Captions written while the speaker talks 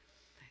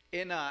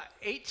In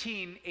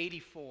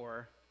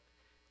 1884,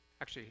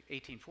 actually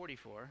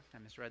 1844, I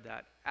misread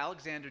that,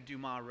 Alexander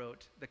Dumas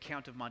wrote The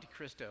Count of Monte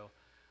Cristo,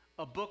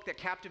 a book that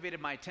captivated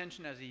my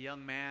attention as a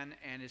young man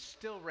and is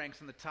still ranks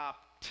in the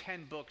top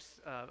 10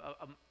 books,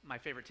 my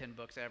favorite 10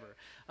 books ever.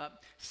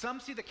 Some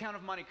see The Count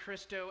of Monte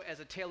Cristo as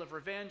a tale of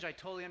revenge. I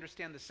totally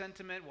understand the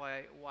sentiment,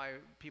 why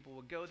people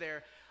would go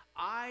there.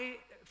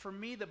 For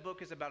me, the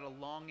book is about a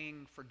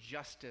longing for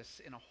justice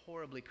in a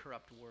horribly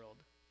corrupt world.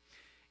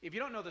 If you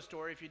don't know the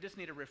story, if you just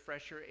need a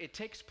refresher, it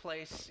takes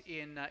place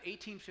in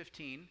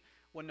 1815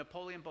 when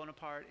Napoleon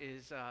Bonaparte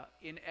is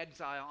in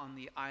exile on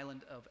the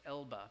island of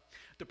Elba.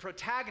 The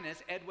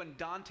protagonist, Edwin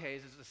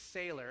Dantes, is a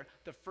sailor,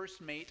 the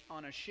first mate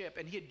on a ship,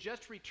 and he had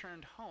just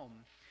returned home.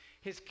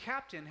 His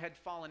captain had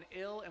fallen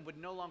ill and would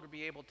no longer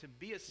be able to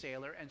be a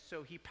sailor, and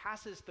so he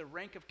passes the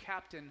rank of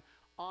captain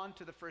on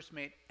to the first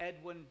mate,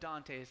 Edwin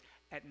Dantes,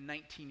 at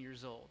 19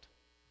 years old.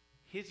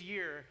 His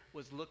year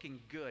was looking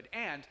good,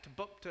 and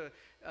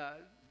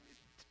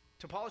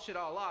to polish it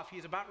all off,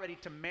 he's about ready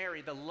to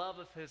marry the love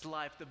of his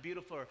life,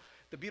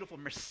 the beautiful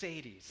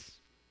Mercedes.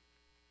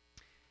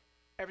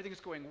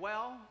 Everything's going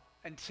well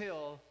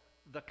until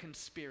the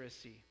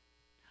conspiracy.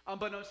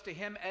 Unbeknownst to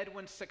him,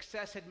 Edwin's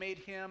success had made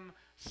him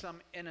some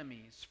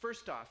enemies.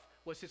 First off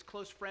was his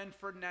close friend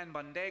Ferdinand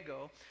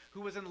Mondego, who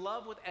was in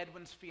love with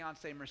Edwin's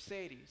fiancée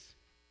Mercedes.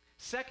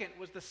 Second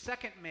was the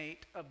second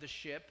mate of the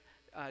ship,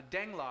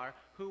 Danglars,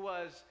 who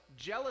was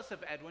jealous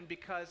of Edwin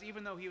because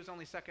even though he was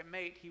only second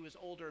mate, he was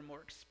older and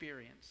more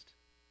experienced.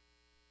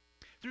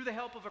 Through the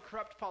help of a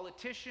corrupt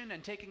politician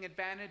and taking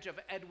advantage of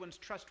Edwin's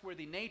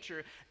trustworthy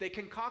nature, they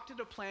concocted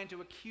a plan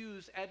to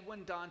accuse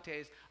Edwin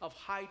Dantes of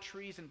high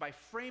treason by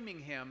framing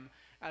him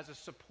as a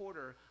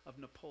supporter of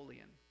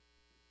Napoleon.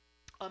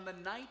 On the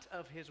night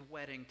of his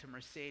wedding to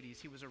Mercedes,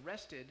 he was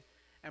arrested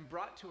and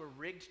brought to a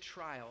rigged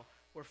trial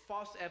where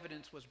false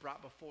evidence was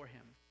brought before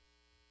him.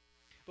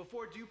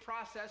 Before due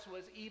process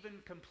was even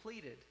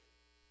completed,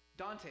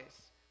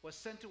 Dantes was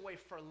sent away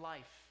for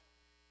life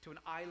to an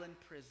island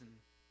prison,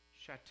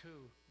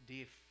 Chateau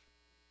d'If.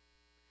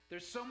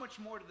 There's so much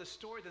more to the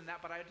story than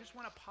that, but I just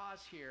want to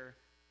pause here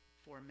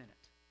for a minute.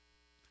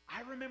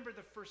 I remember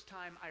the first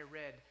time I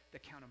read The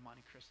Count of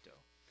Monte Cristo.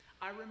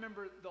 I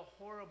remember the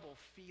horrible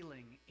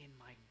feeling in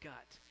my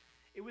gut.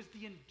 It was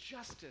the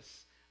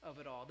injustice of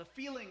it all, the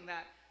feeling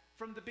that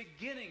from the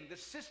beginning the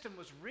system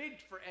was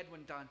rigged for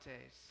Edwin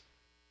Dantes.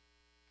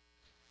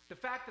 The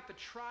fact that the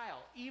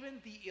trial,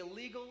 even the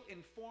illegal,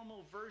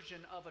 informal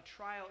version of a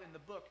trial in the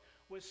book,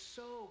 was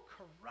so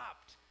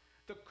corrupt.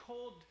 The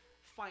cold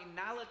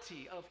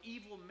finality of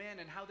evil men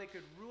and how they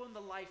could ruin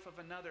the life of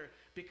another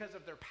because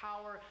of their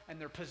power and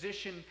their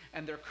position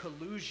and their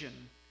collusion.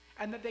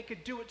 And that they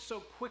could do it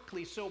so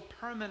quickly, so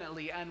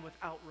permanently, and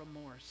without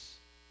remorse.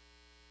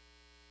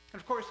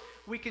 And of course,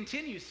 we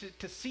continue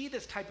to see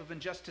this type of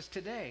injustice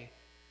today.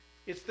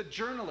 It's the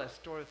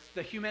journalist or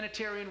the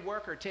humanitarian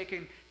worker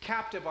taken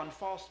captive on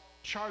false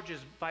charges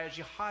by a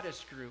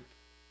jihadist group.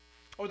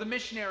 Or the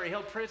missionary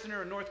held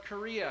prisoner in North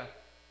Korea,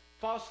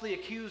 falsely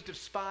accused of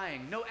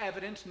spying. No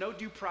evidence, no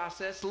due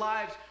process,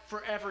 lives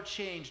forever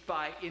changed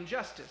by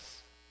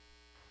injustice.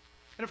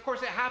 And of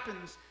course, it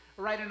happens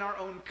right in our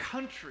own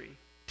country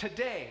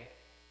today.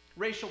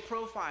 Racial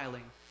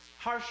profiling,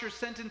 harsher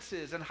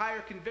sentences, and higher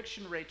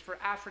conviction rates for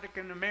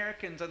African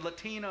Americans and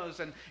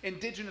Latinos and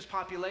indigenous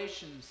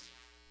populations.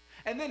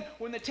 And then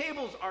when the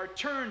tables are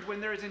turned,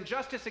 when there is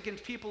injustice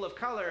against people of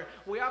color,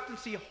 we often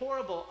see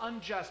horrible,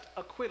 unjust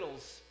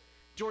acquittals.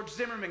 George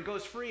Zimmerman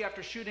goes free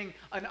after shooting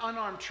an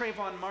unarmed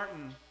Trayvon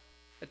Martin,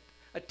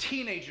 a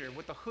teenager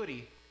with a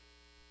hoodie.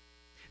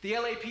 The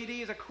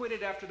LAPD is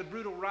acquitted after the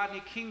brutal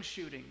Rodney King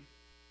shooting.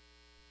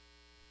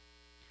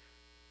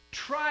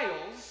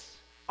 Trials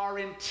are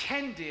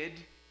intended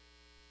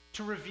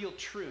to reveal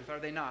truth, are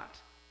they not?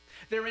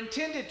 They're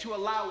intended to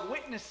allow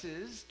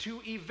witnesses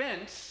to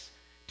events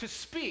to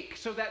speak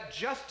so that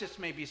justice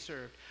may be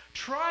served.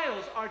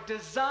 Trials are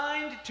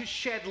designed to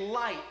shed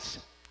light,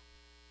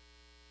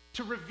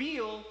 to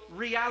reveal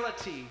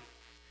reality,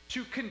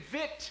 to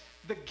convict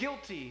the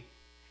guilty,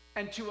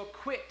 and to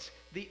acquit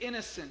the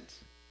innocent.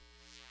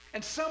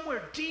 And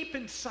somewhere deep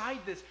inside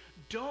this,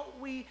 don't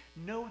we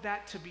know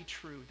that to be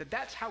true? That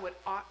that's how it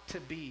ought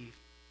to be.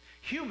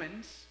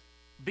 Humans,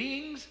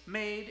 beings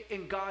made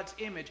in God's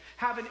image,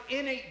 have an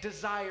innate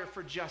desire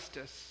for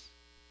justice.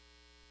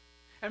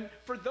 And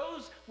for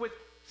those with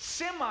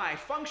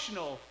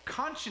semi-functional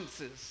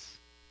consciences,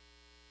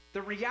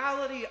 the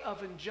reality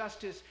of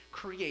injustice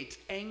creates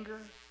anger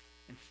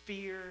and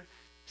fear,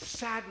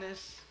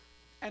 sadness,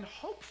 and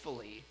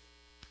hopefully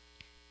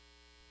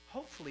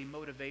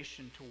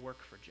motivation to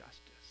work for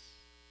justice.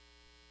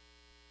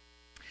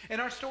 In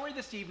our story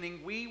this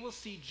evening, we will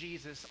see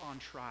Jesus on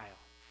trial.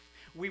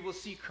 We will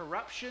see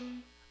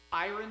corruption,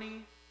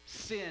 irony,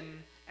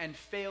 sin, and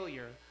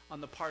failure on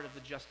the part of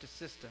the justice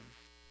system.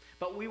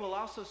 But we will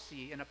also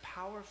see in a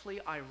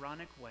powerfully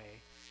ironic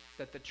way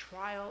that the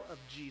trial of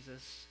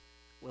Jesus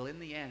will in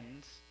the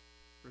end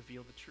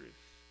reveal the truth.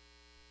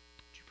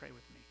 Would you pray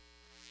with me?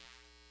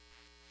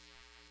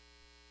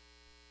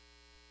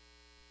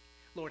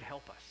 Lord,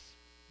 help us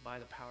by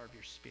the power of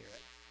your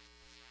Spirit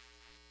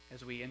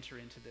as we enter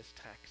into this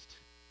text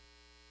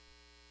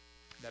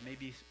that may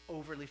be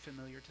overly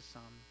familiar to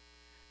some,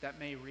 that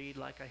may read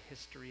like a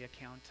history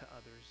account to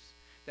others,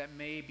 that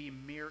may be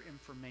mere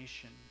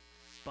information,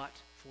 but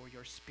for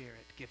your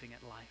Spirit giving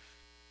it life.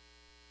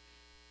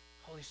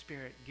 Holy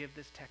Spirit, give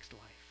this text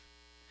life.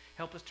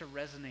 Help us to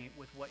resonate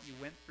with what you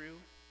went through,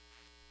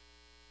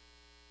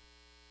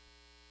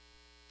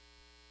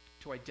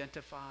 to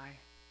identify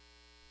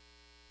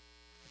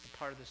with the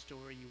part of the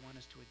story you want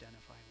us to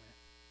identify with,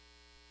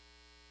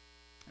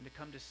 and to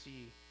come to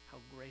see how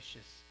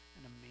gracious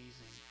and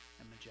amazing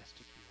and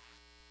majestic you are.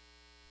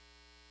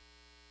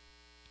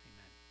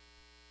 Amen.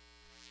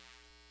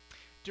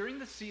 During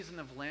the season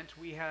of Lent,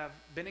 we have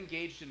been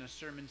engaged in a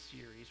sermon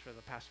series for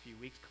the past few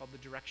weeks called The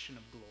Direction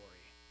of Glory.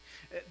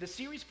 The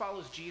series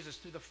follows Jesus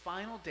through the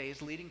final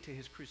days leading to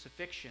his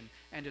crucifixion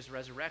and his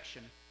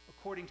resurrection,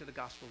 according to the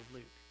Gospel of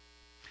Luke.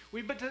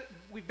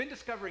 We've been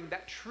discovering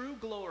that true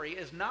glory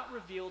is not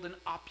revealed in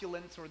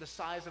opulence or the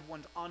size of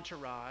one's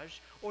entourage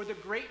or the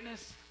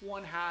greatness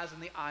one has in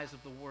the eyes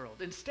of the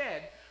world.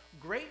 Instead,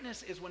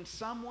 greatness is when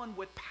someone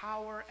with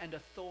power and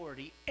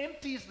authority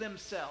empties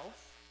themselves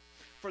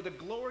for the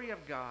glory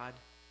of God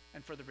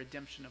and for the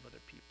redemption of other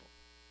people.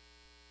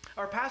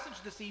 Our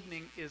passage this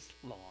evening is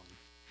long.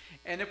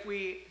 And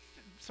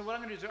so what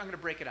I'm going to do is I'm going to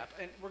break it up.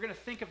 And we're going to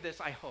think of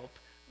this, I hope.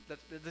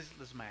 This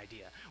is my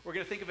idea. We're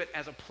going to think of it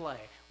as a play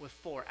with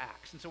 4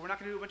 acts. And so we're not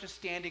going to do a bunch of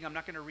standing. I'm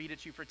not going to read it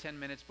to you for 10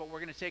 minutes, but we're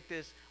going to take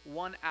this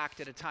one act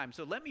at a time.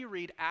 So let me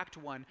read Act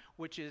 1,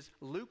 which is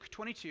Luke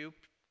 22.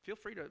 Feel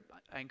free to,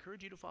 I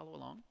encourage you to follow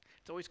along.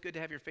 It's always good to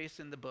have your face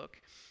in the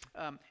book.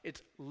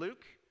 It's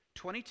Luke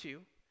 22,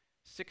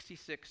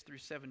 66 through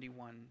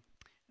 71.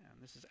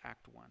 This is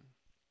Act 1.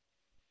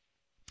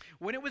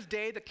 When it was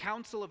day, the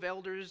council of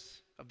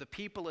elders of the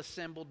people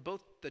assembled,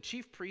 both the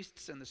chief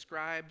priests and the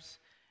scribes,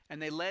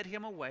 and they led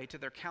him away to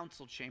their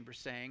council chamber,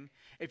 saying,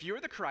 "If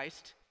you're the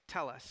Christ,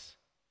 tell us."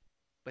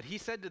 But he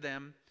said to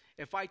them,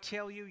 "If I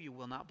tell you, you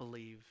will not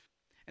believe.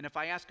 And if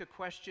I ask a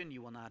question,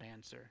 you will not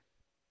answer.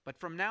 But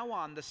from now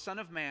on, the Son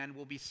of Man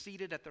will be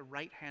seated at the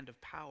right hand of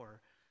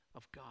power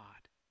of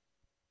God."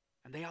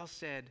 And they all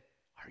said,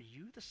 "Are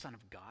you the Son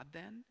of God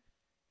then?"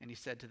 And he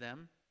said to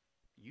them,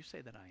 "You say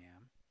that I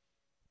am."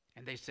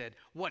 And they said,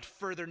 "What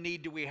further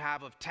need do we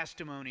have of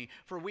testimony?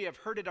 For we have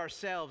heard it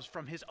ourselves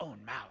from his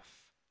own mouth."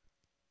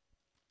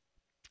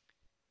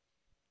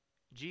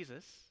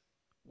 Jesus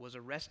was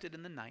arrested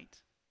in the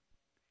night.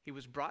 He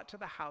was brought to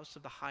the house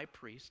of the high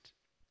priest.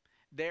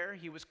 There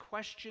he was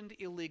questioned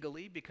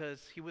illegally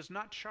because he was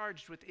not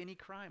charged with any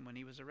crime when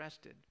he was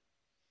arrested.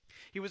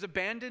 He was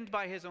abandoned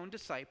by his own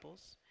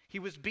disciples. He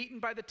was beaten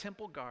by the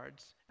temple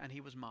guards, and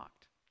he was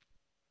mocked.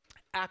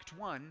 Act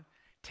 1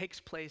 takes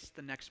place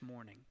the next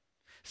morning.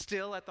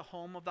 Still at the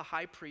home of the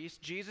high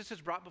priest, Jesus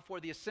is brought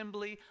before the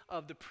assembly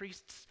of the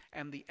priests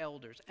and the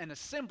elders, an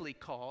assembly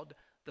called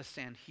the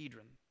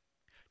Sanhedrin.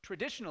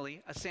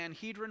 Traditionally, a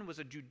Sanhedrin was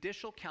a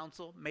judicial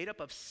council made up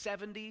of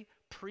 70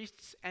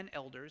 priests and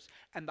elders,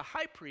 and the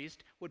high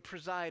priest would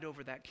preside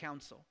over that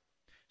council.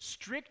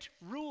 Strict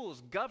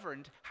rules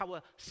governed how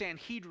a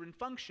Sanhedrin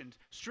functioned.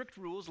 Strict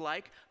rules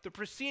like the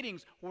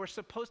proceedings were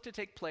supposed to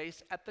take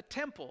place at the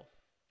temple,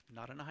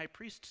 not in a high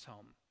priest's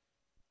home.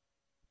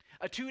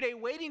 A 2-day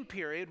waiting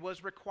period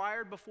was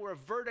required before a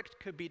verdict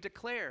could be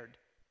declared,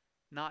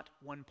 not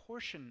one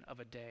portion of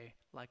a day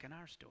like in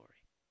our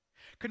story.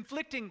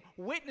 Conflicting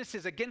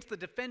witnesses against the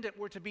defendant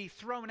were to be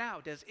thrown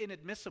out as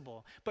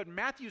inadmissible. But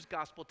Matthew's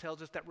gospel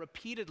tells us that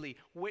repeatedly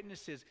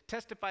witnesses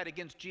testified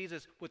against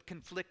Jesus with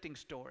conflicting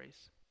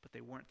stories, but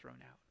they weren't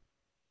thrown out.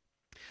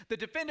 The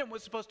defendant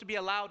was supposed to be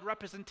allowed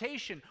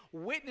representation,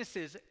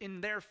 witnesses in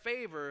their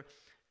favor,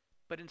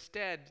 but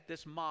instead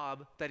this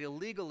mob that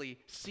illegally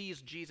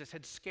seized Jesus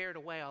had scared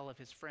away all of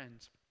his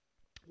friends.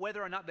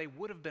 Whether or not they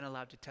would have been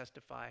allowed to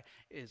testify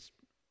is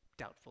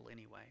doubtful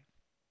anyway.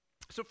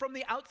 So from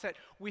the outset,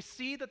 we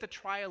see that the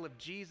trial of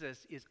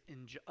Jesus is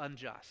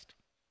unjust.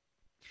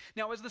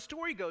 Now, as the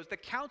story goes, the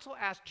council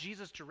asked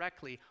Jesus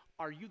directly,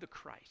 "Are you the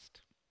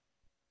Christ?"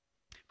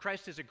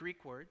 Christ is a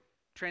Greek word,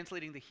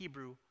 translating the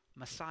Hebrew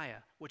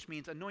Messiah, which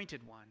means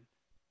anointed one.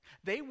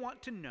 They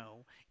want to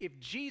know if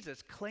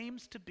Jesus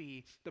claims to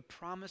be the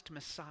promised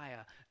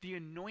Messiah, the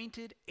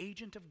anointed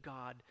agent of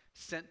God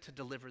sent to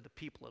deliver the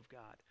people of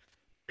God.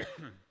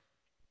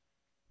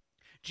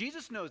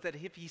 Jesus knows that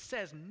if he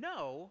says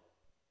no,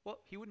 well,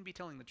 he wouldn't be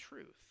telling the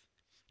truth.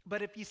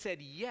 But if he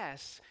said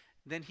yes,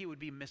 then he would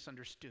be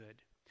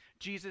misunderstood.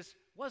 Jesus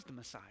was the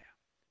Messiah,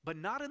 but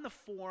not in the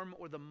form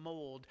or the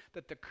mold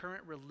that the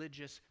current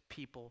religious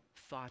people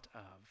thought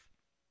of.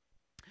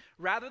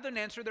 Rather than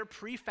answer their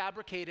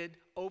prefabricated,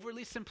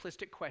 overly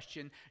simplistic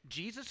question,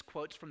 Jesus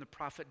quotes from the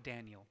prophet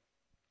Daniel.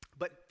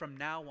 "But from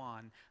now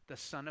on, the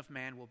Son of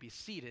Man will be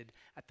seated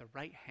at the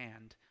right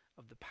hand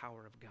of the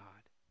power of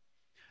God."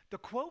 The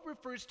quote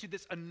refers to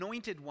this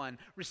anointed one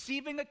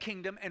receiving a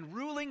kingdom and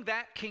ruling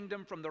that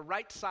kingdom from the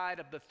right side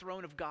of the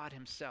throne of God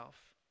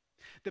himself.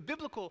 The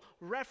biblical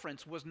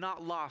reference was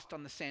not lost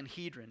on the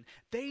Sanhedrin.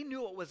 They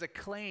knew it was a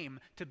claim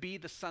to be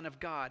the Son of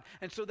God.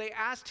 And so they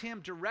asked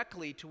him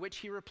directly, to which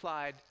he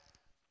replied,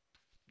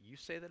 "You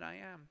say that I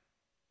am."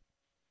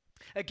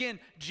 Again,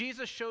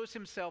 Jesus shows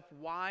himself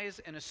wise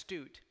and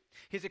astute.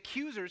 His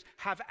accusers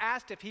have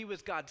asked if he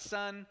was God's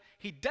son.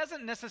 He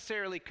doesn't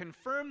necessarily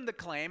confirm the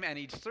claim, and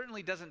he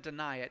certainly doesn't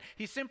deny it.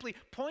 He simply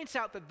points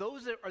out that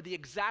those are the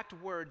exact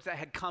words that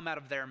had come out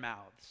of their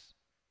mouths.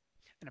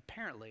 And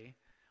apparently,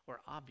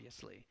 or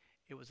obviously,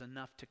 it was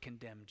enough to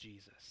condemn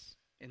Jesus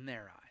in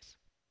their eyes.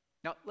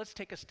 Now, let's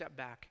take a step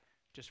back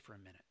just for a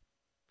minute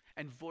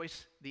and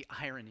voice the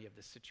irony of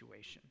this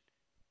situation.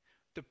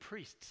 The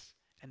priests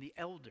and the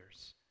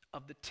elders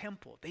of the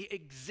temple, they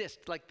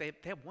exist, like they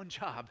have one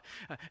job.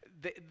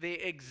 They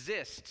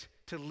exist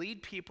to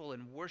lead people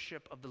in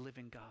worship of the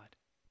living God,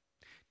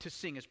 to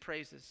sing his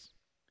praises,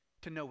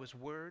 to know his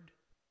word,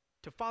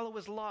 to follow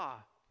his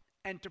law,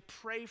 and to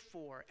pray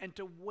for and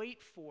to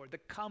wait for the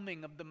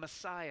coming of the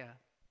Messiah.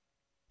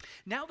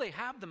 Now they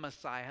have the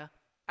Messiah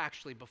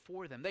actually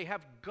before them. They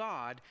have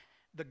God.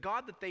 The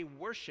God that they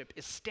worship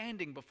is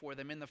standing before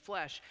them in the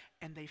flesh,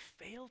 and they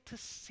fail to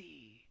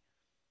see.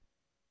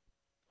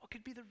 What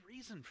could be the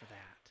reason for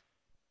that?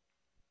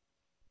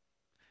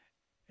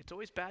 It's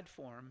always bad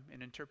form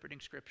in interpreting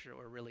Scripture,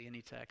 or really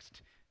any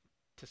text,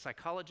 to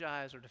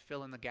psychologize or to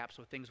fill in the gaps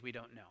with things we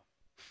don't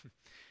know.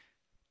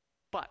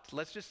 But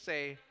let's just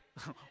say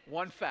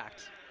one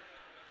fact.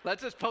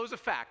 Let's just pose a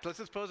fact. Let's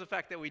just pose a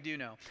fact that we do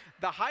know.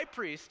 The high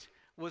priest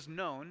was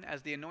known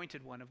as the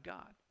anointed one of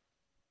God.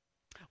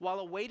 While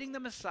awaiting the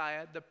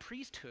Messiah, the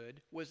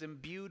priesthood was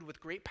imbued with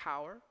great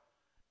power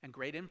and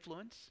great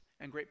influence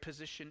and great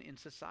position in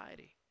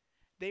society.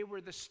 They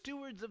were the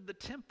stewards of the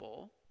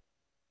temple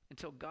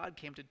until God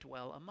came to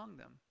dwell among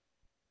them.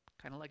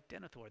 Kind of like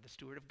Denethor, the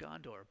steward of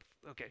Gondor.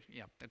 Okay.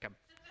 Nerd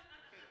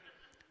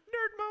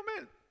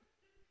moment.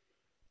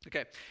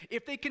 Okay,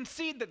 if they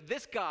concede that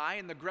this guy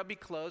in the grubby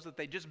clothes that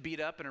they just beat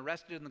up and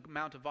arrested in the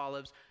Mount of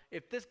Olives,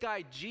 if this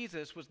guy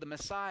Jesus was the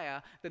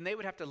Messiah, then they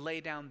would have to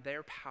lay down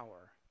their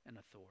power and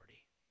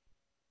authority.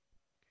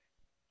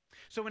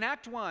 So in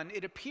Act 1,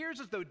 it appears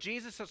as though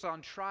Jesus is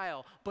on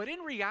trial, but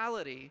in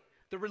reality,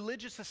 the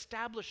religious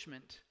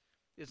establishment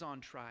is on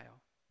trial.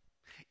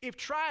 If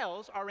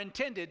trials are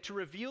intended to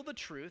reveal the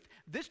truth,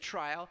 this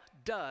trial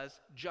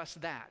does just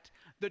that.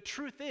 The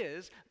truth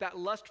is that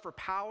lust for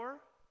power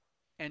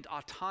and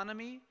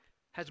autonomy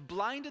has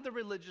blinded the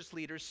religious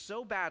leaders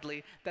so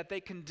badly that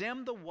they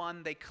condemn the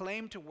one they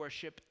claim to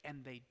worship,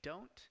 and they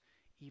don't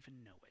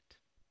even know it.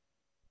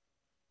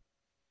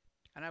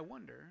 And I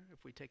wonder,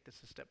 if we take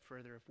this a step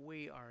further, if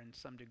we are in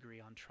some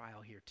degree on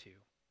trial here too.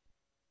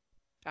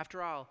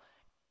 After all,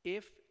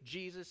 if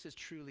Jesus is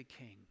truly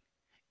king,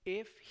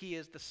 if he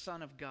is the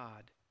Son of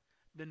God,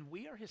 then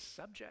we are his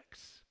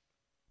subjects,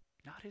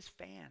 not his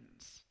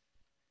fans.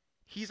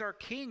 He's our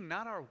king,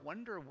 not our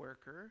wonder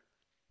worker.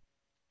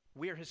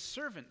 We are his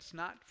servants,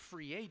 not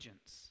free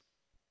agents.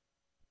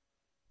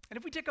 And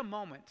if we take a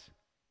moment,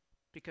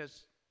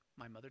 because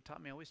my mother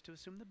taught me always to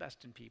assume the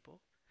best in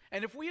people,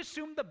 and if we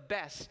assume the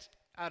best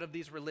out of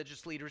these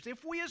religious leaders,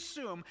 if we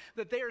assume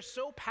that they are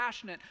so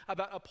passionate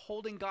about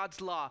upholding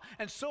God's law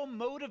and so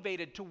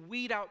motivated to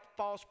weed out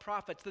false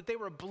prophets that they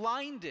were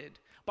blinded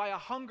by a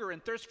hunger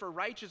and thirst for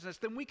righteousness,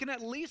 then we can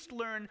at least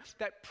learn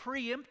that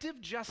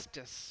preemptive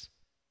justice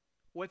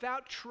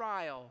without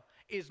trial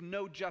is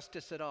no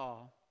justice at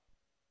all.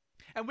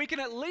 And we can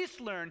at least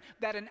learn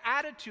that an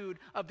attitude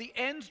of the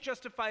ends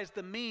justifies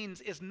the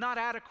means is not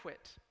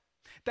adequate.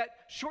 That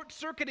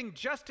short-circuiting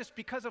justice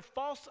because of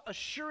false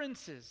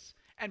assurances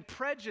and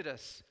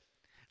prejudice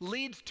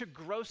leads to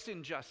gross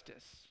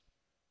injustice.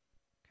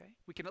 Okay?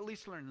 We can at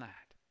least learn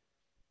that.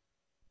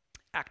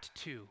 Act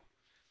 2.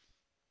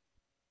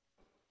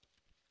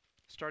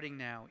 Starting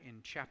now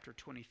in chapter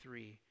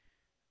 23,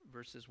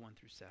 verses 1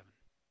 through 7.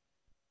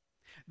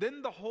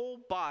 Then the whole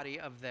body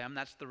of them,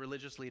 that's the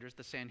religious leaders,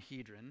 the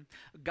Sanhedrin,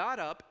 got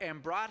up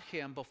and brought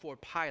him before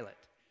Pilate.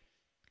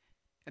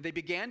 And they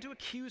began to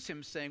accuse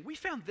him, saying, "We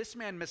found this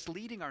man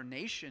misleading our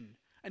nation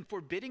and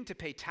forbidding to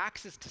pay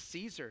taxes to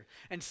Caesar,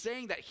 and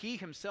saying that he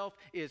himself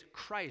is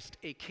Christ,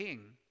 a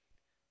king."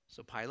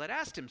 So Pilate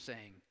asked him,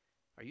 saying,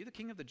 "Are you the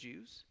king of the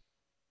Jews?"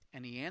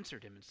 And he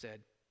answered him and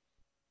said,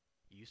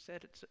 "You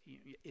said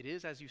it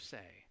is as you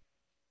say."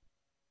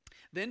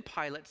 Then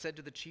Pilate said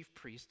to the chief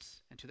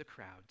priests and to the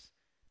crowds,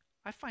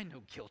 "I find no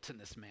guilt in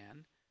this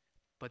man."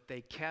 But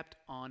they kept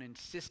on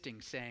insisting,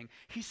 saying,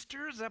 "He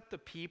stirs up the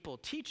people,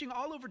 teaching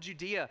all over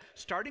Judea,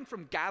 starting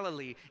from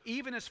Galilee,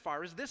 even as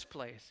far as this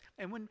place."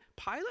 And when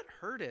Pilate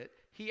heard it,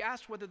 he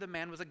asked whether the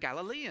man was a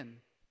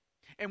Galilean.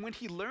 And when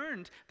he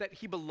learned that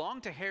he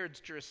belonged to Herod's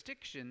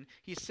jurisdiction,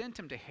 he sent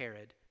him to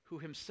Herod, who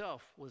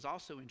himself was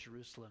also in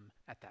Jerusalem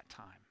at that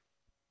time.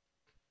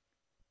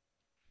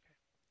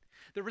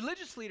 The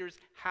religious leaders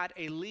had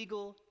a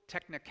legal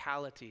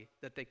technicality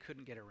that they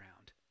couldn't get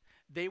around.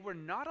 They were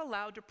not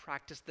allowed to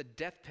practice the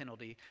death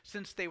penalty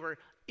since they were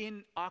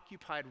in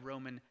occupied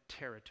Roman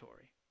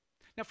territory.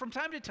 Now, from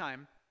time to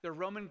time, the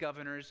Roman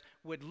governors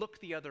would look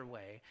the other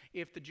way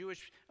if the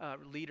Jewish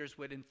leaders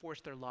would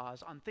enforce their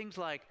laws on things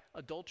like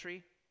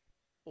adultery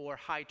or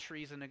high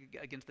treason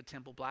against the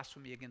temple,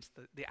 blasphemy against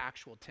the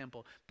actual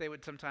temple. They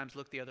would sometimes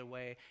look the other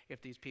way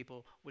if these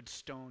people would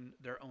stone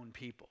their own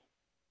people.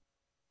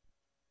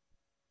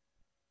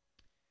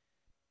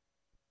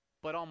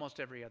 But almost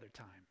every other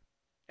time,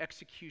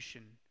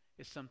 execution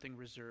is something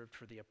reserved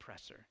for the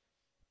oppressor.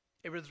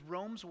 It was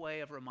Rome's way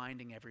of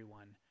reminding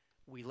everyone,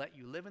 we let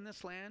you live in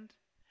this land,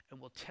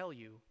 and we'll tell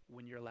you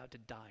when you're allowed to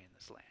die in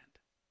this land.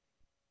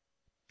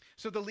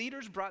 So the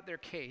leaders brought their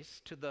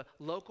case to the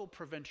local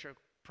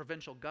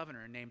provincial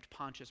governor named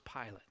Pontius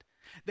Pilate.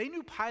 They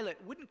knew Pilate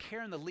wouldn't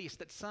care in the least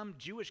that some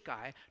Jewish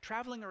guy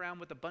traveling around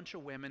with a bunch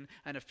of women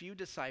and a few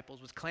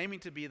disciples was claiming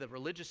to be the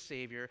religious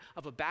savior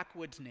of a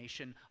backwoods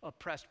nation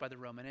oppressed by the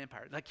Roman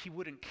Empire. Like, he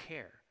wouldn't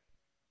care.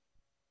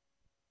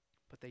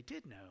 But they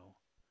did know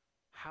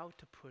how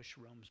to push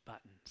Rome's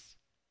buttons.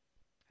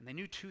 And they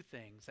knew two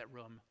things that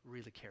Rome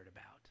really cared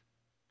about.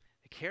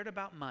 They cared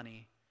about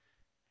money,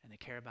 and they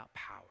cared about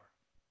power.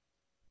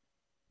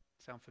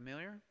 Sound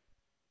familiar?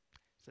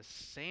 It's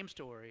the same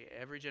story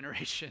every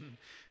generation,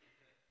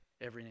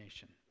 every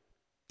nation.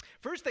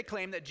 First, they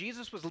claimed that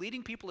Jesus was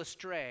leading people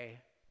astray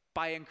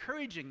by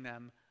encouraging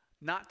them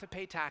not to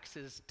pay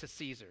taxes to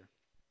Caesar.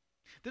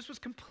 This was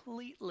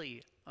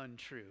completely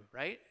untrue,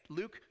 right?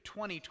 Luke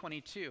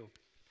 20:22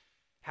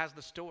 has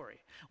the story.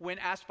 When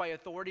asked by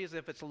authorities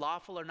if it's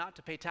lawful or not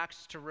to pay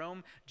taxes to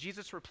Rome,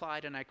 Jesus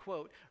replied, and I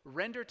quote,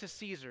 "Render to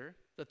Caesar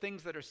the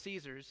things that are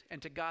Caesar's,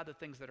 and to God the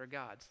things that are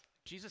God's."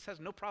 Jesus has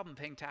no problem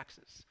paying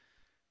taxes.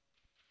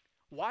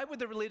 Why would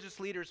the religious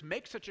leaders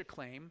make such a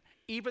claim,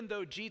 even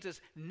though Jesus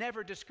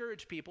never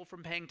discouraged people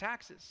from paying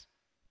taxes?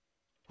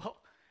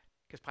 Well,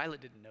 because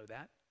Pilate didn't know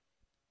that.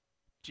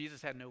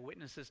 Jesus had no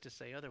witnesses to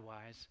say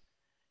otherwise.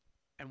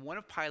 And one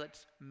of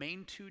Pilate's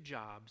main two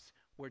jobs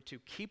were to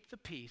keep the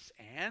peace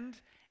and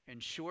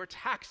ensure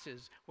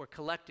taxes were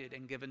collected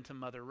and given to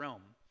Mother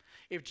Rome.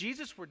 If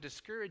Jesus were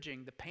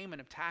discouraging the payment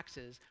of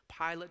taxes,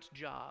 Pilate's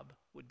job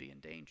would be in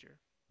danger.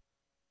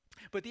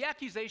 But the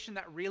accusation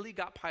that really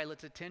got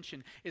Pilate's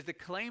attention is the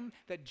claim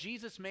that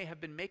Jesus may have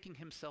been making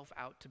himself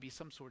out to be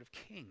some sort of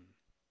king.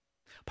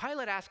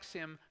 Pilate asks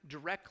him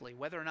directly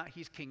whether or not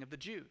he's king of the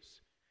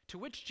Jews, to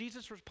which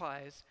Jesus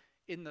replies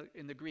in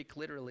the Greek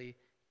literally,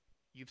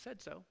 "You've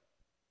said so."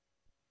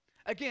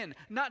 Again,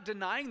 not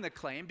denying the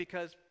claim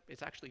because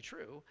it's actually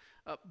true,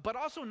 but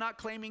also not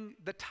claiming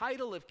the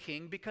title of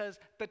king because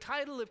the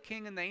title of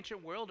king in the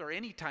ancient world or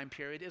any time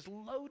period is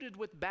loaded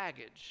with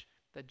baggage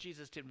that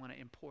Jesus didn't want to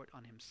import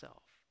on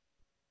himself.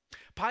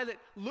 Pilate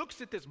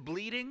looks at this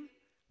bleeding,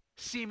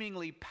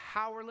 seemingly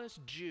powerless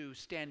Jew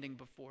standing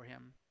before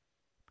him.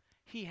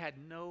 He had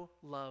no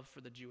love for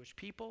the Jewish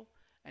people,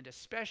 and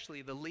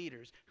especially the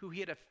leaders who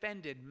he had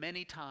offended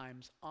many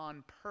times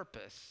on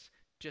purpose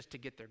just to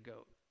get their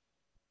goat.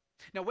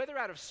 Now, whether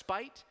out of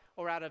spite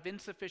or out of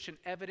insufficient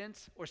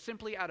evidence or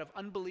simply out of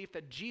unbelief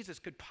that Jesus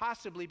could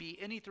possibly be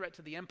any threat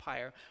to the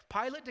empire,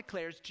 Pilate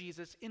declares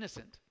Jesus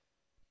innocent.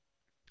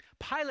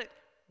 Pilate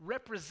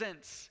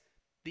represents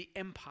the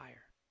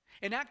empire.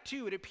 In Act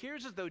 2, it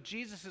appears as though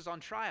Jesus is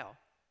on trial.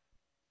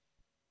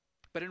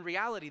 But in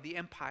reality, the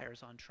empire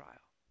is on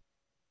trial.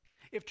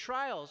 If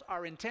trials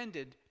are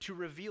intended to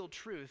reveal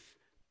truth,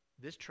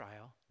 this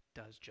trial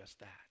does just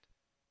that.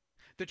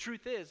 The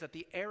truth is that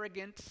the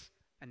arrogance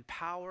and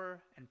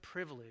power and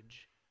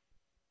privilege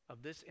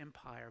of this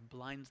empire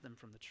blinds them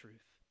from the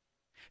truth.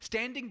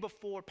 Standing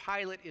before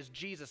Pilate is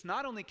Jesus,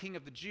 not only King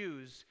of the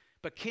Jews,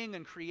 but King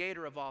and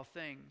Creator of all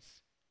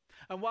things.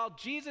 And while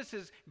Jesus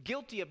is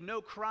guilty of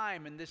no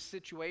crime in this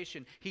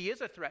situation, he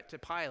is a threat to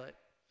Pilate,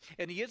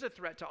 and he is a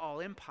threat to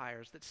all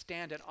empires that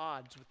stand at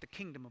odds with the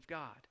kingdom of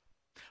God.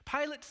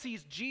 Pilate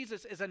sees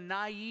Jesus as a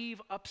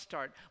naive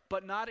upstart,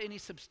 but not any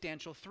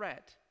substantial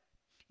threat.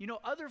 You know,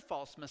 other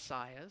false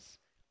messiahs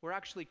were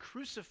actually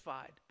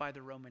crucified by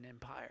the Roman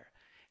Empire.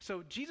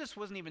 So Jesus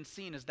wasn't even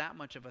seen as that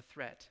much of a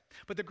threat.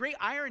 But the great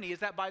irony is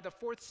that by the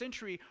 4th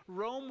century,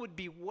 Rome would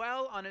be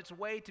well on its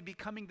way to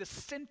becoming the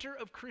center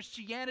of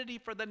Christianity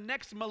for the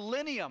next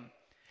millennium.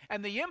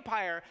 And the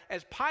empire,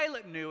 as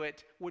Pilate knew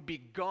it, would be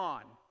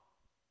gone.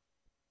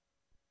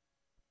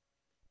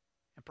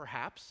 And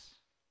perhaps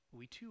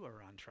we too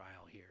are on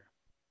trial here.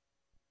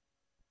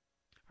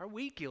 Are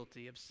we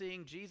guilty of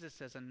seeing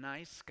Jesus as a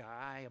nice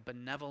guy, a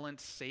benevolent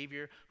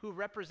savior who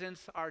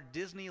represents our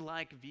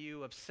Disney-like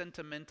view of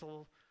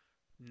sentimental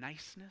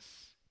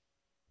niceness?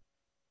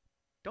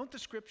 Don't the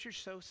scriptures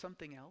show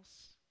something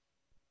else?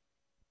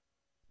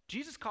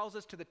 Jesus calls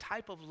us to the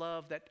type of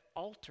love that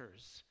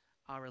alters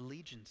our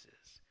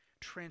allegiances,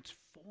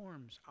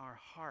 transforms our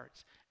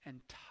hearts, and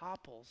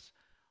topples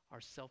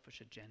our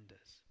selfish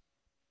agendas.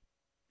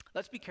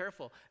 Let's be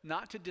careful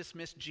not to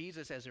dismiss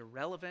Jesus as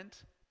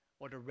irrelevant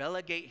or to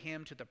relegate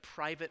him to the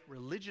private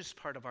religious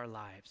part of our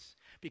lives.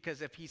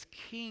 Because if he's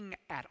king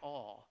at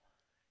all,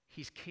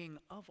 he's king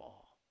of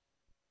all.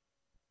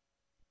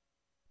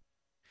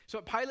 So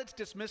at Pilate's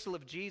dismissal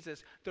of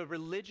Jesus, the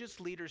religious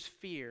leaders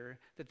fear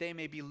that they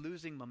may be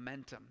losing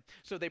momentum.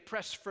 So they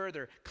press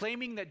further,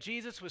 claiming that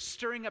Jesus was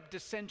stirring up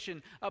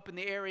dissension up in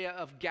the area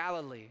of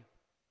Galilee.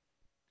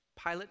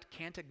 Pilate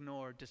can't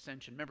ignore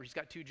dissension. Remember, he's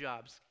got two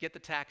jobs: get the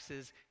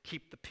taxes,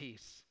 keep the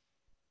peace.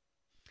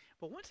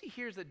 But once he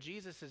hears that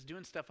Jesus is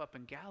doing stuff up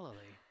in Galilee,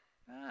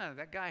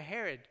 that guy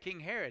Herod, King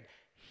Herod,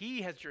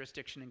 he has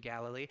jurisdiction in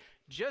Galilee.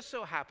 Just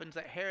so happens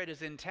that Herod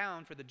is in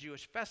town for the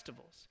Jewish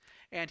festivals.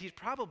 And he's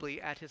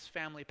probably at his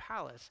family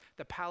palace,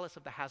 the Palace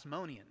of the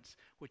Hasmoneans,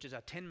 which is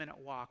a 10-minute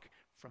walk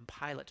from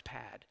Pilate's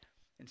pad.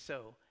 And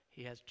so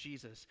he has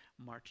Jesus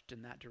marched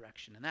in that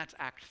direction. And that's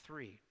Act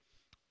 3,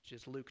 which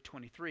is Luke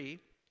 23,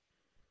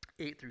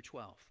 8 through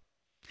 12.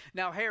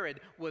 Now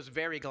Herod was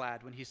very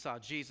glad when he saw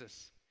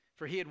Jesus,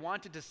 for he had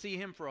wanted to see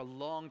him for a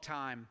long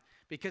time,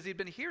 because he'd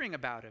been hearing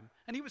about him,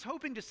 and he was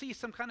hoping to see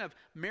some kind of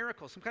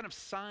miracle, some kind of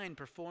sign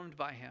performed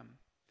by him.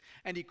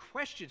 And he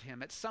questioned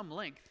him at some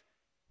length,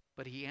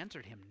 but he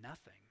answered him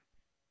nothing.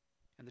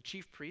 And the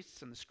chief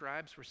priests and the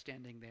scribes were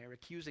standing there,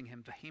 accusing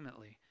him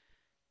vehemently.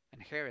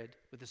 And Herod,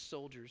 with his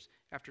soldiers,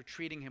 after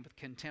treating him with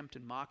contempt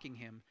and mocking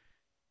him,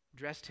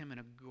 dressed him in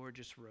a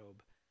gorgeous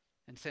robe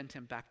and sent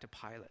him back to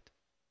Pilate.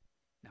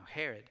 Now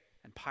Herod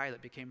and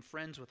Pilate became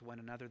friends with one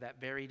another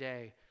that very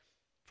day,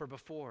 for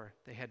before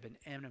they had been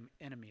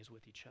enemies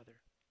with each other.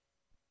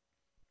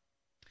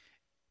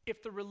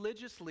 If the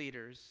religious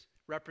leaders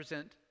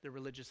represent the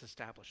religious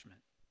establishment,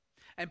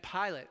 and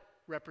Pilate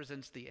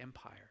represents the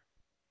empire,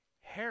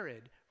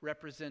 Herod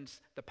represents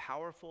the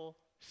powerful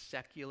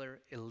secular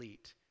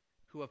elite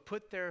who have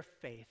put their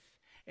faith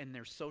in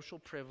their social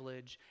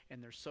privilege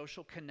and their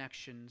social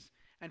connections,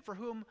 and for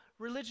whom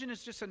religion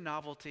is just a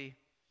novelty,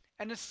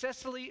 an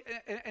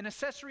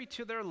accessory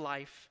to their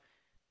life,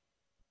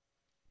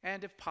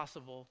 and, if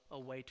possible, a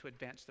way to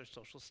advance their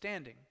social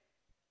standing.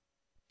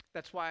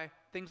 That's why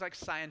things like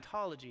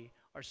Scientology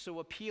are so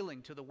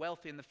appealing to the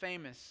wealthy and the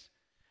famous.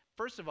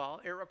 First of all,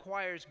 it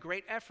requires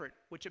great effort,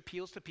 which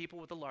appeals to people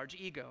with a large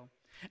ego.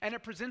 And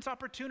it presents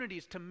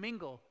opportunities to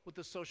mingle with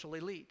the social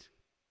elite.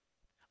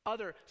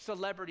 Other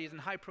celebrities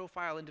and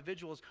high-profile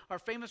individuals are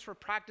famous for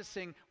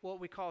practicing what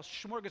we call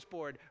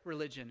smorgasbord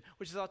religion,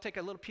 which is I'll take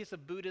a little piece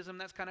of Buddhism,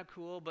 that's kind of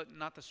cool, but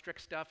not the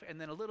strict stuff,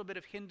 and then a little bit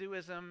of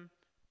Hinduism,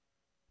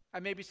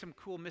 and maybe some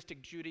cool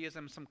mystic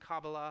Judaism, some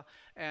Kabbalah,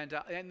 and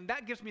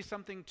that gives me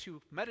something to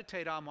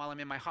meditate on while I'm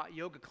in my hot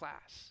yoga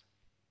class.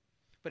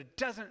 But it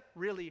doesn't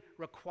really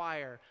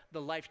require the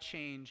life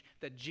change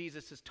that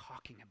Jesus is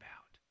talking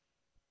about.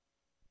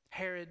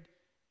 Herod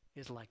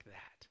is like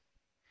that.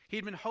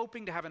 He'd been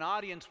hoping to have an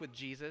audience with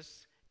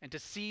Jesus and to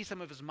see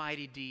some of his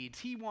mighty deeds.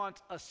 He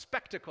wants a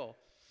spectacle.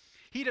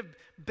 He'd have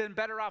been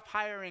better off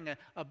hiring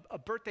a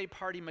birthday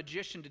party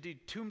magician to do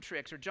tomb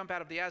tricks or jump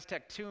out of the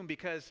Aztec tomb,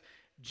 because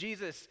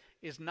Jesus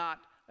is not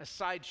a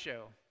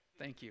sideshow.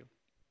 Thank you.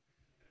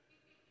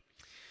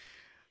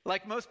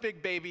 Like most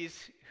big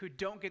babies who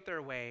don't get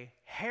their way,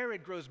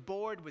 Herod grows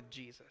bored with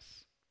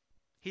Jesus.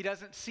 He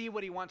doesn't see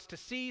what he wants to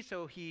see,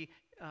 so he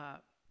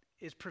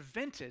is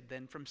prevented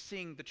then from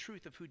seeing the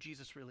truth of who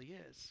Jesus really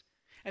is.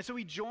 And so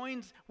he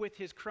joins with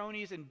his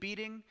cronies in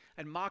beating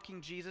and mocking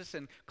Jesus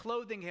and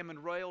clothing him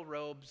in royal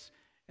robes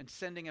and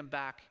sending him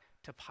back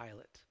to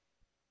Pilate.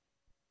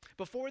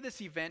 Before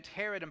this event,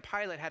 Herod and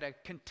Pilate had a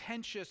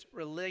contentious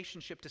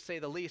relationship, to say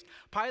the least.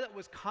 Pilate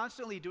was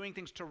constantly doing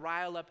things to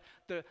rile up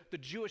the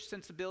Jewish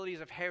sensibilities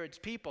of Herod's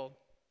people,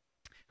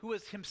 who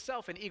was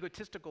himself an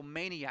egotistical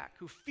maniac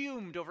who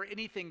fumed over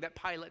anything that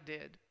Pilate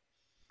did.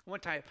 One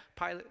time,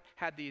 Pilate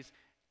had these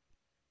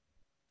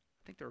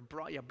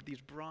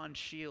bronze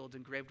shields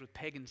engraved with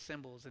pagan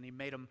symbols, and he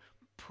made them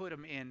put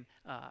them in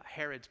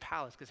Herod's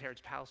palace, because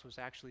Herod's palace was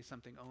actually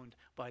something owned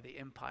by the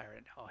empire,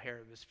 and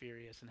Herod was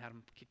furious and had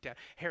him kicked out.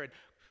 Herod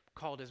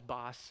called his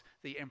boss,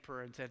 the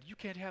emperor, and said, "You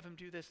can't have him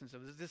do this." And so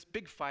there's this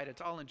big fight.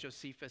 It's all in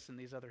Josephus and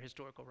these other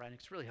historical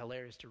writings. It's really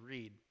hilarious to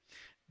read.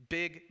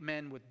 Big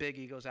men with big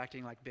egos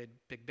acting like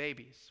big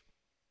babies.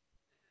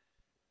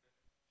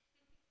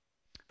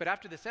 But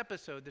after this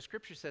episode, the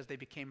scripture says they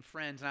became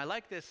friends. And I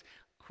like this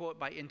quote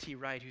by N.T.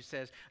 Wright, who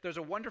says, "There's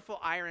a wonderful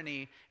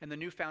irony in the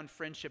newfound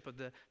friendship of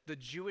the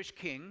Jewish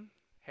king,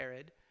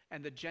 Herod,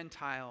 and the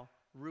Gentile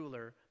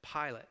ruler,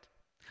 Pilate.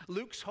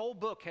 Luke's whole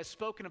book has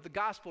spoken of the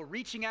gospel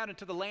reaching out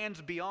into the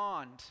lands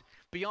beyond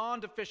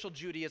official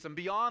Judaism,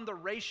 beyond the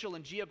racial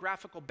and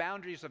geographical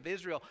boundaries of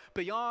Israel,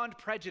 beyond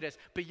prejudice,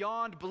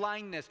 beyond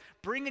blindness,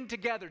 bringing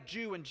together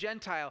Jew and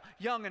Gentile,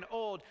 young and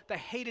old, the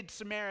hated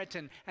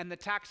Samaritan and the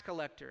tax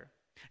collector.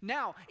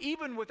 Now,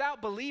 even without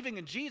believing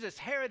in Jesus,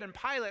 Herod and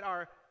Pilate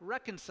are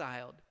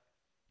reconciled.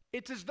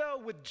 It's as though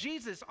with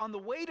Jesus on the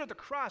way to the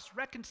cross,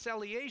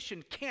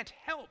 reconciliation can't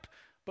help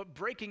but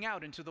breaking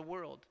out into the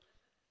world."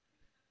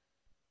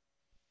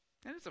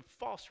 And it's a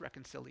false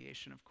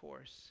reconciliation, of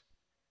course,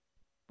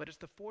 but it's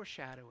the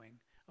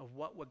foreshadowing of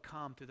what would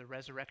come through the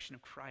resurrection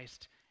of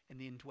Christ and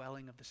the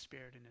indwelling of the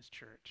Spirit in his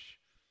church.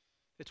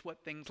 It's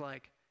what things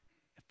like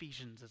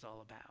Ephesians is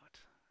all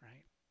about,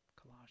 right?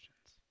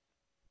 Colossians.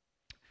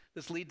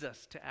 This leads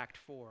us to Act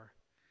 4.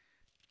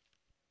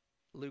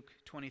 Luke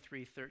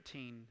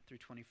 23:13 through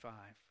 25.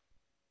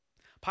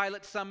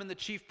 Pilate summoned the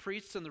chief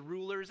priests and the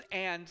rulers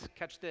and,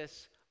 catch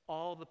this,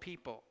 all the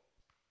people.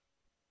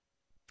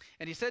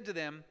 And he said to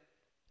them,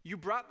 "You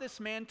brought this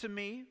man to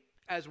me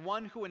as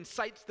one who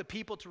incites the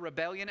people to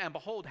rebellion, and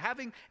behold,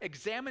 having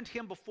examined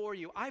him before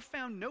you, I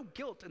found no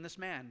guilt in this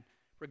man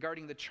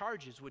regarding the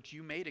charges which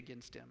you made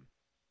against him.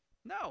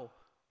 No,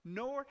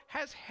 nor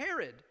has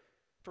Herod,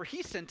 for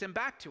he sent him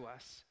back to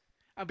us.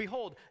 And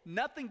behold,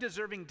 nothing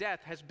deserving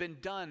death has been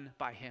done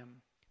by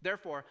him.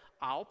 Therefore,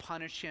 I'll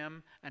punish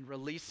him and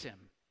release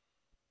him."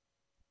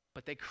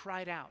 But they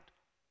cried out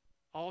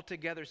all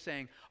together,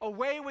 saying,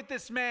 "Away with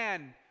this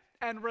man,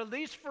 and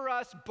release for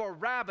us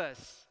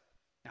Barabbas."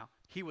 Now,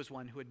 he was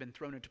one who had been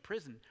thrown into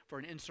prison for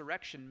an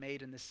insurrection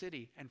made in the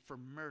city and for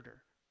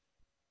murder.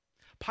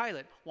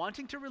 Pilate,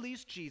 wanting to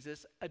release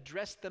Jesus,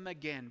 addressed them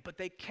again, but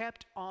they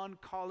kept on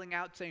calling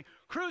out, saying,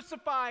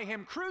 "Crucify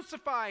him,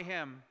 crucify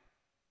him."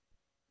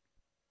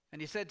 And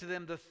he said to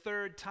them the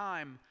third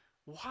time,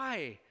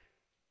 "Why?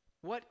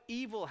 What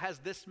evil has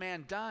this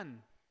man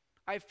done?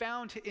 I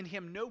found in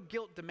him no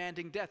guilt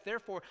demanding death.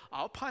 Therefore,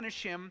 I'll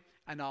punish him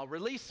and I'll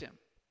release him."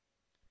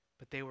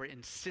 But they were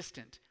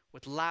insistent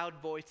with loud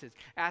voices,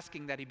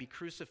 asking that he be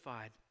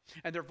crucified.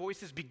 And their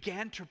voices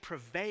began to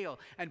prevail,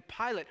 and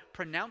Pilate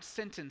pronounced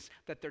sentence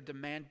that their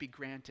demand be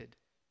granted.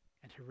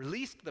 And he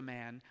released the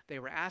man they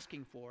were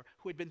asking for,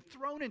 who had been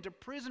thrown into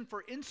prison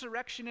for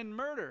insurrection and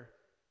murder.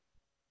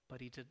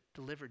 But he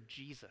delivered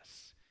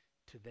Jesus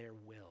to their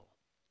will.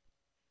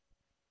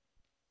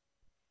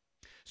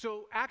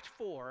 So Act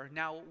 4,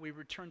 now we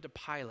return to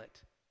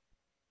Pilate.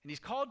 And he's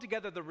called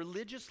together the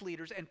religious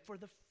leaders, and for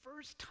the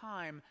first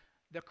time,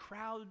 the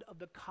crowd of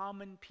the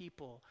common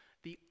people,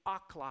 the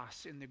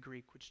aklos in the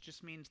Greek, which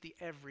just means the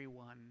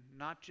everyone,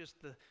 not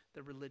just the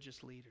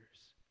religious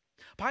leaders.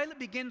 Pilate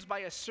begins by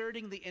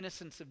asserting the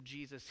innocence of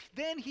Jesus.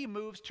 Then he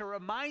moves to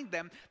remind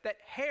them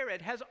that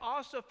Herod has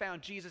also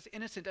found Jesus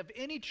innocent of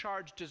any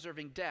charge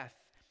deserving death.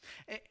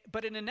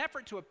 But in an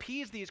effort to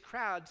appease these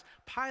crowds,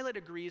 Pilate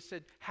agrees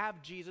to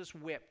have Jesus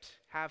whipped,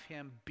 have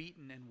him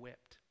beaten and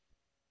whipped.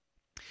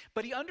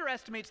 But he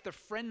underestimates the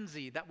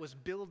frenzy that was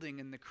building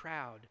in the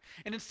crowd.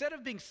 And instead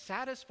of being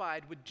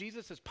satisfied with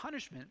Jesus'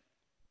 punishment,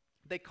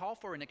 they call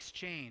for an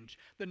exchange.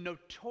 The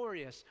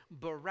notorious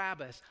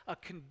Barabbas, a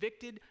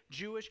convicted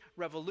Jewish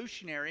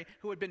revolutionary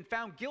who had been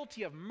found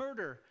guilty of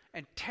murder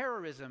and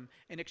terrorism,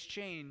 in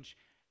exchange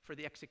for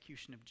the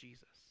execution of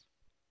Jesus.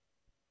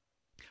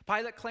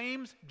 Pilate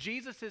claims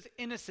Jesus'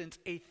 innocence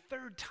a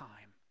third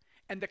time.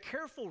 And the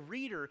careful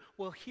reader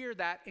will hear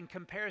that in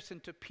comparison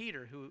to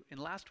Peter, who in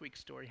last week's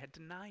story had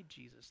denied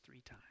Jesus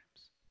 3 times.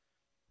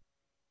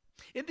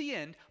 In the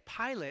end,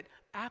 Pilate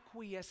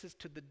acquiesces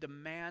to the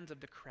demands of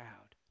the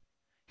crowd.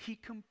 He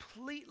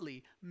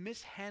completely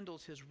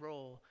mishandles his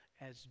role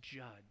as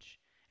judge,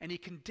 and he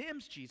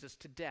condemns Jesus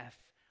to death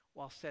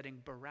while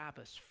setting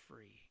Barabbas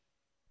free.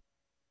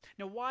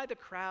 Now, why the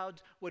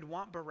crowds would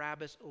want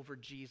Barabbas over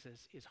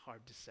Jesus is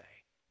hard to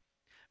say.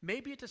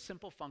 Maybe it's a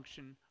simple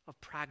function of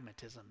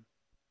pragmatism.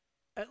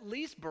 At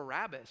least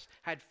Barabbas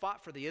had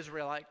fought for the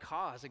Israelite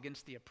cause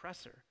against the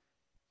oppressor.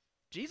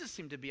 Jesus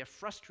seemed to be a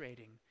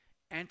frustrating,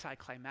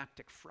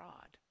 anticlimactic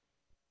fraud.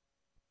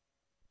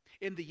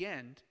 In the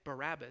end,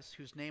 Barabbas,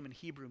 whose name in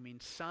Hebrew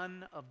means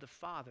son of the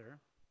Father,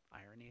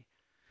 irony,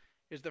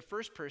 is the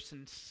first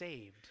person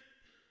saved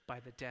by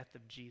the death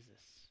of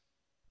Jesus.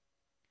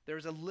 There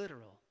is a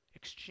literal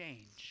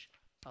exchange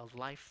of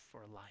life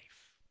for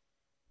life.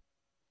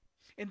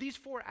 In these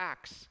 4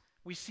 acts,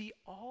 we see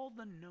all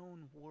the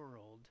known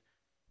world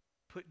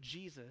put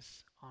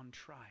Jesus on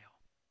trial.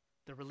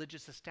 The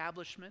religious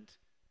establishment,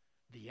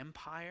 the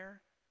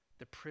empire,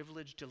 the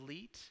privileged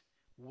elite,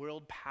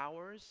 world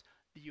powers,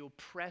 the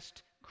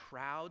oppressed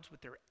crowds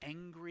with their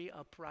angry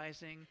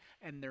uprising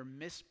and their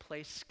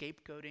misplaced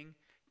scapegoating.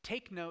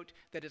 Take note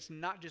that it's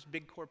not just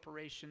big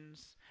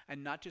corporations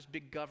and not just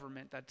big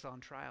government that's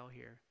on trial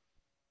here.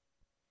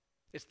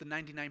 It's the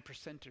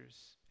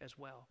 99%ers as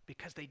well,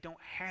 because they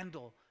don't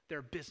handle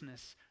their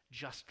business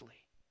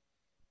justly.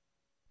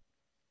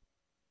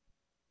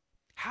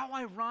 How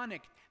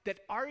ironic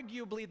that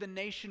arguably the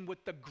nation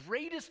with the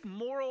greatest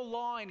moral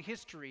law in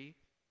history,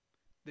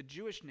 the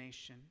Jewish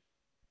nation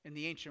in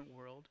the ancient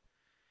world,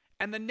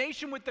 and the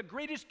nation with the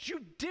greatest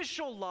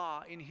judicial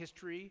law in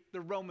history,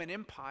 the Roman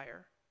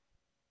Empire,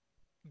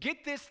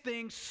 get this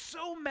thing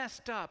so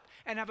messed up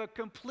and have a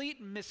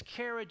complete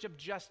miscarriage of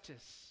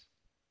justice.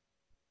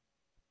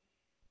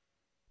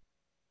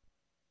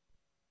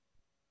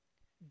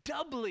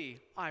 Doubly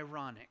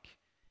ironic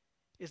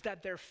is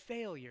that their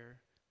failure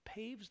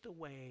paves the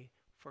way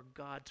for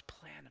God's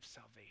plan of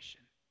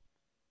salvation.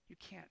 You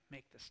can't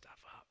make this stuff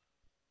up.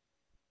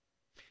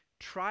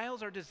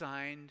 Trials are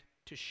designed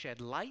to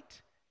shed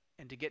light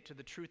and to get to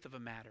the truth of a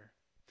matter.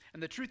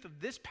 And the truth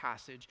of this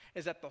passage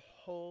is that the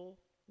whole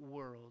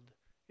world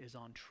is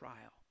on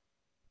trial.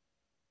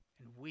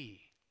 And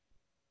we,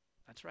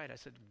 that's right, I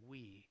said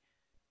we,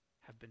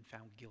 have been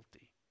found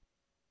guilty.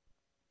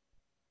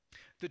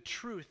 The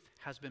truth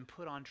has been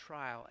put on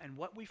trial, and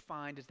what we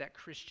find is that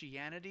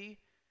Christianity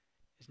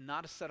is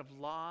not a set of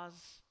laws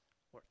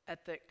or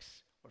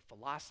ethics or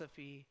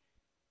philosophy.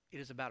 It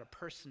is about a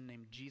person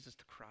named Jesus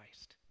the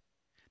Christ.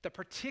 The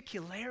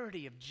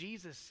particularity of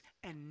Jesus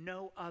and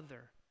no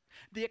other.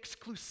 The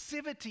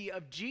exclusivity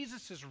of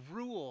Jesus'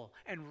 rule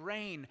and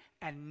reign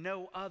and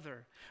no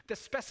other. The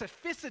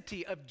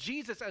specificity of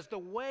Jesus as the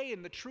way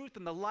and the truth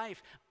and the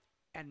life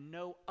and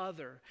no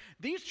other.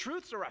 These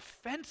truths are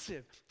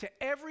offensive to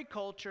every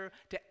culture,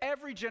 to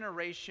every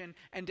generation,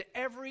 and to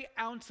every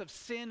ounce of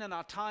sin and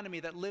autonomy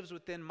that lives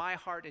within my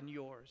heart and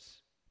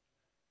yours.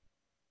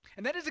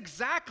 And that is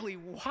exactly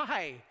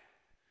why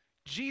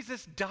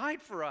Jesus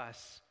died for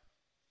us.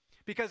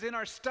 Because in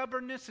our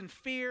stubbornness and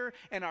fear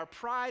and our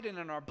pride and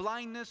in our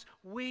blindness,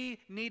 we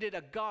needed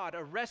a God,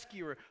 a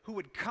rescuer who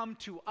would come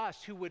to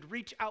us, who would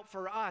reach out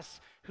for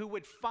us, who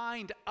would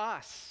find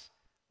us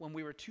when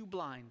we were too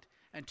blind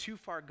and too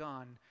far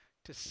gone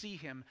to see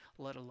him,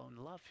 let alone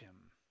love him.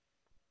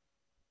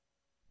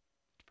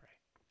 Let's pray.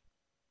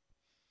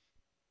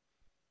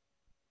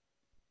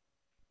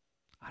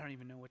 I don't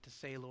even know what to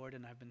say, Lord,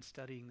 and I've been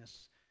studying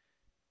this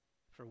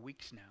for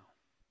weeks now.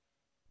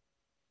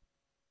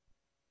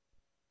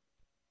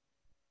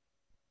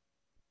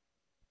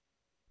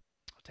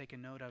 I'll take a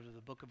note out of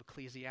the book of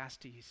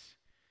Ecclesiastes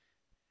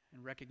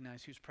and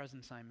recognize whose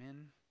presence I'm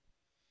in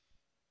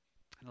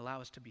and allow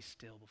us to be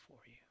still before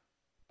you.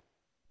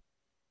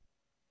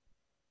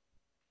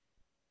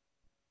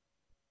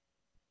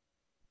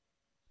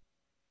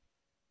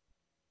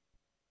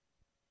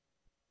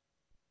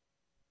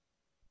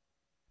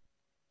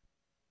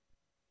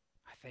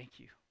 I thank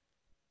you.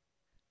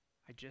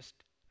 I just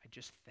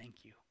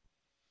thank you.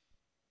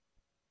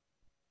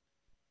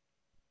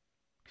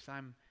 Because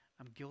I'm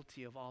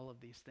guilty of all of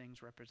these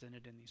things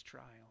represented in these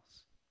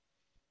trials.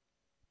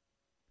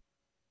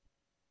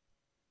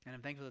 And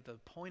I'm thankful that the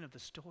point of the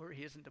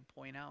story isn't to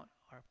point out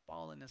our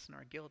fallenness and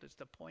our guilt. It's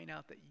to point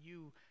out that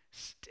you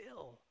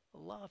still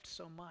loved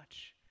so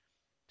much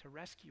to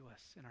rescue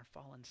us in our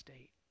fallen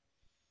state.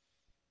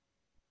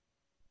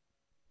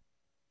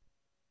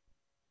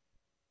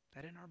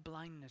 That in our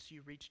blindness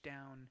you reach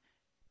down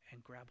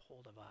and grab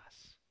hold of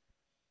us.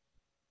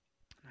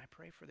 And I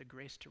pray for the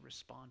grace to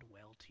respond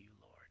well to you,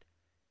 Lord.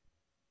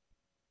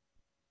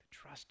 To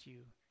trust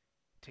you,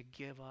 to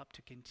give up,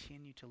 to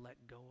continue to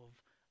let go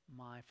of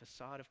my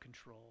facade of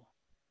control